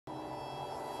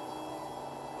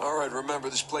All right, remember,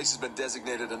 this place has been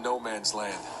designated a no man's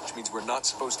land, which means we're not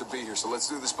supposed to be here, so let's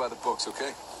do this by the books,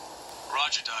 okay?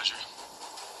 Roger, Dodger.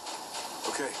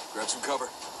 Okay, grab some cover.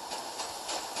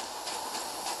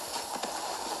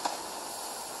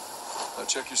 Now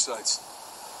check your sights.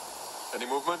 Any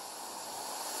movement?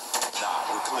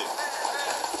 Nah, we're clear.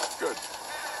 Good.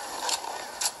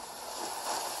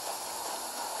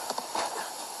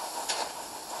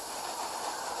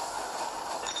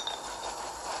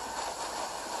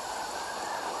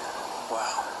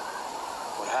 Wow.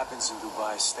 What happens in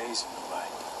Dubai stays in Dubai.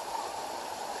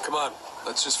 Come on,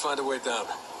 let's just find a way down.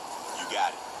 You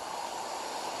got it.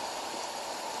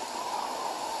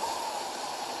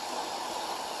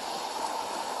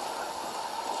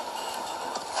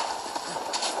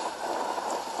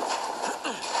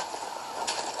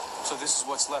 So this is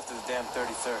what's left of the damn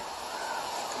 33rd.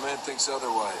 Command thinks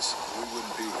otherwise. We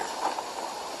wouldn't be here.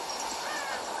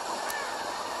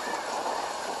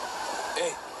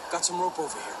 Hey, got some rope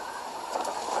over here.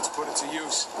 Let's put it to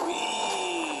use.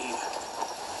 Whee!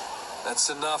 That's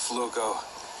enough, Lugo.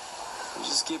 I'm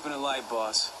just keeping it light,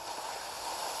 boss.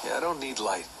 Yeah, I don't need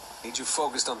light. Need you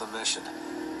focused on the mission.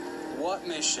 What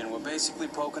mission? We're basically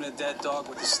poking a dead dog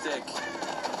with a stick.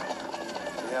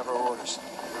 We have our orders.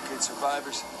 Locate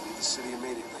survivors, leave the city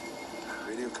immediately.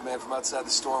 Radio command from outside the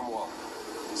storm wall.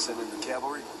 They send in the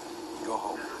cavalry, go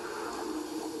home.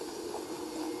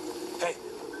 Hey,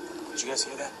 did you guys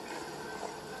hear that?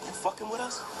 You fucking with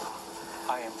us?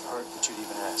 I am hurt that you'd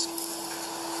even ask.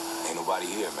 Ain't nobody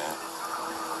here, man.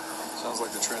 Sounds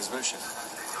like the transmission.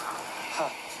 Huh.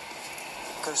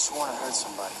 Could've sworn I heard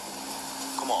somebody.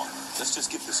 Come on, let's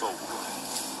just get this over with.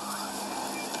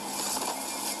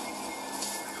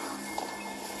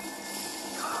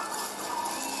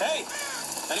 Hey!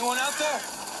 Anyone out there?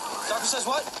 Doctor says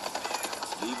what?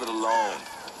 Leave it alone.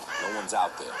 No one's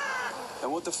out there.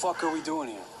 Then what the fuck are we doing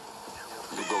here?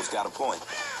 Lugo's got a point.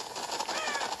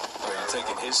 Are you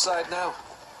taking his side now?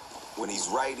 When he's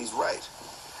right, he's right.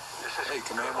 Hey,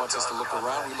 command wants us to look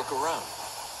around, we look around.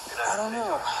 I don't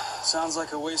know. Sounds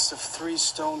like a waste of 3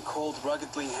 stone-cold,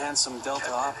 ruggedly handsome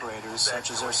Delta operators such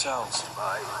as ourselves.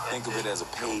 Think of it as a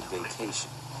paid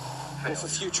vacation. Well, for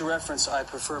future reference, I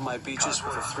prefer my beaches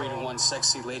with a 3-to-1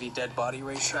 sexy lady dead body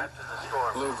ratio.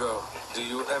 Lugo, do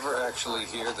you ever actually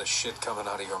hear the shit coming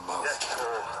out of your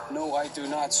mouth? No, I do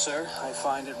not, sir. I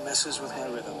find it messes with my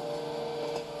rhythm.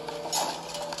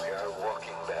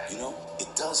 You know,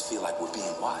 it does feel like we're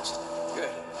being watched.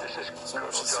 Good.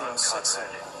 Someone should see how sexy I am.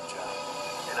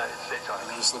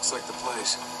 This looks like the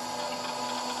place.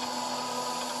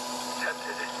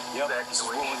 Yep, this is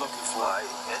what we're looking for.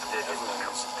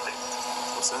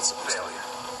 What's that supposed to be?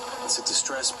 It's a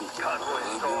distress beacon.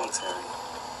 Military.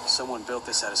 Someone built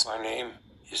this out of My name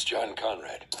is John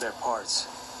Conrad. spare parts.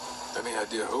 Any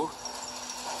idea who?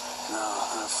 No,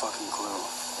 not a fucking clue.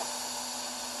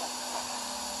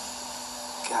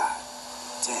 God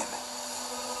damn it.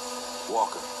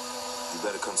 Walker, you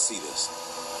better come see this.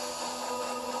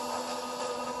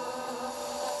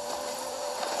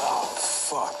 Oh,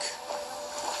 fuck.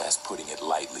 That's putting it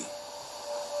lightly.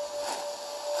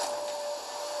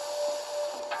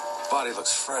 Body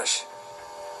looks fresh.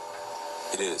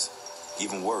 It is.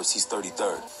 Even worse, he's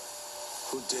 33rd.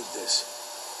 Who did this?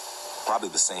 Probably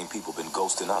the same people been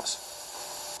ghosting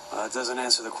us. That doesn't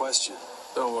answer the question.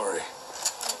 Don't worry.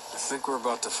 I think we're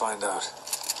about to find out.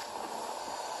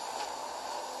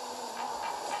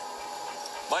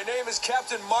 My name is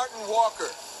Captain Martin Walker.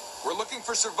 We're looking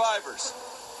for survivors.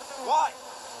 Why?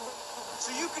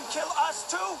 So you can kill us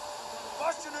too?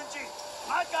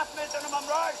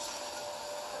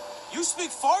 You speak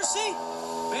Farsi?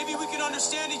 Maybe we can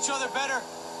understand each other better.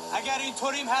 اگر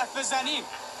طوریم حرف بزنیم.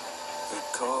 Good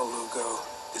call, Lugo.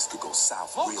 This could go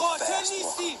south ما real قاتل fast, Walker.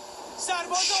 نیستیم.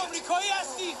 سرباز آمریکایی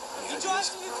هستیم. اینجا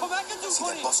هستیم که کمکتون See that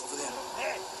کنیم. bus over there?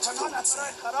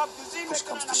 Push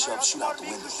comes to shove, shoot out the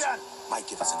windows. Might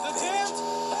give us an The advantage. damned?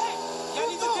 Hey,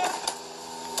 یعنی the damned.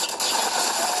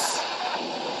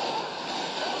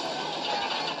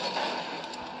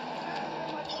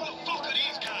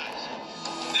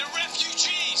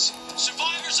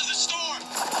 Survivors of the storm.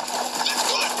 That's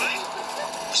good, right?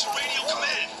 This is radio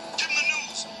command. Give them the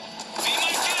news. Be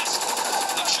my guest.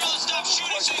 I'm sure they'll stop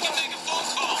shooting so you can make a phone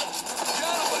call.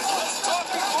 Gentlemen, let's talk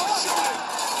before shooting.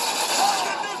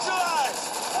 Target neutralized.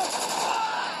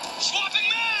 Swapping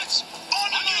mags. On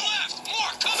your left.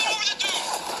 More coming over the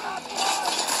dune.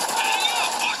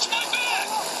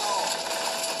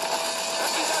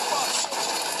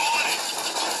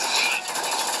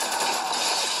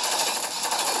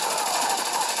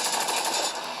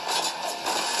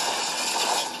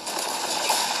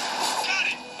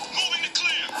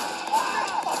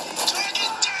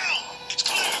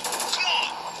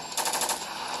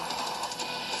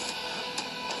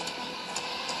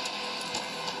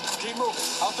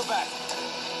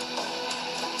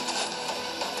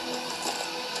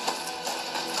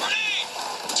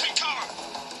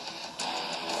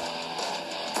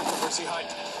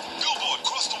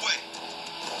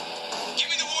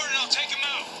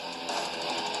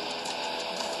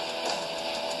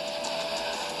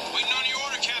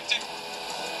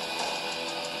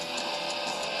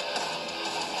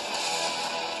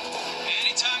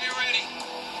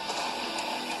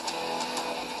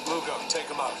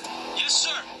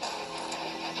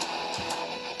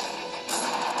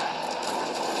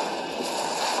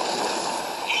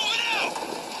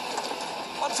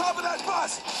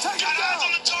 boss! Take Got it eyes down!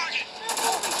 on the target!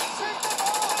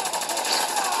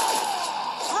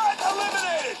 Threat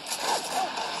eliminated!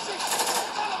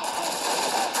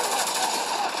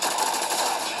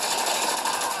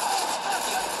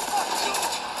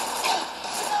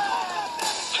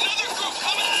 Another group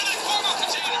coming out of that cargo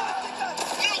container!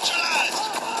 Neutralized!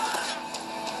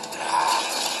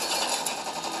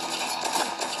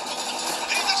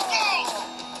 He's exposed!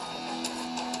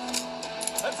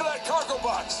 Head for that cargo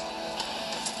box!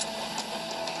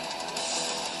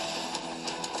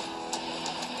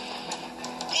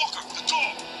 Walker, the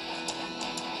door!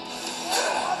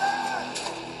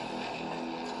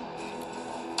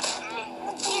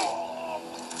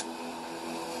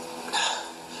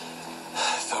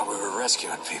 I thought we were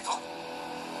rescuing people.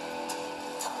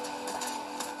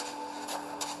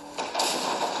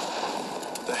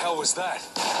 The hell was that?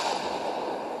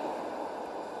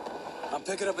 I'm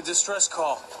picking up a distress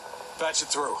call. Patch it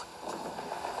through.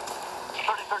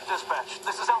 33rd Dispatch,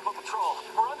 this is Alpha Patrol.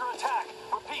 We're under attack.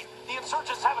 Repeat, the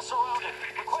insurgents have us surrounded.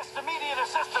 Request immediate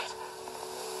assistance.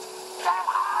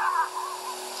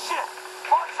 Shit!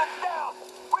 Marston's down!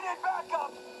 We need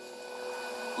backup!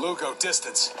 Lugo,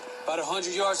 distance. About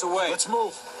 100 yards away. Let's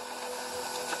move.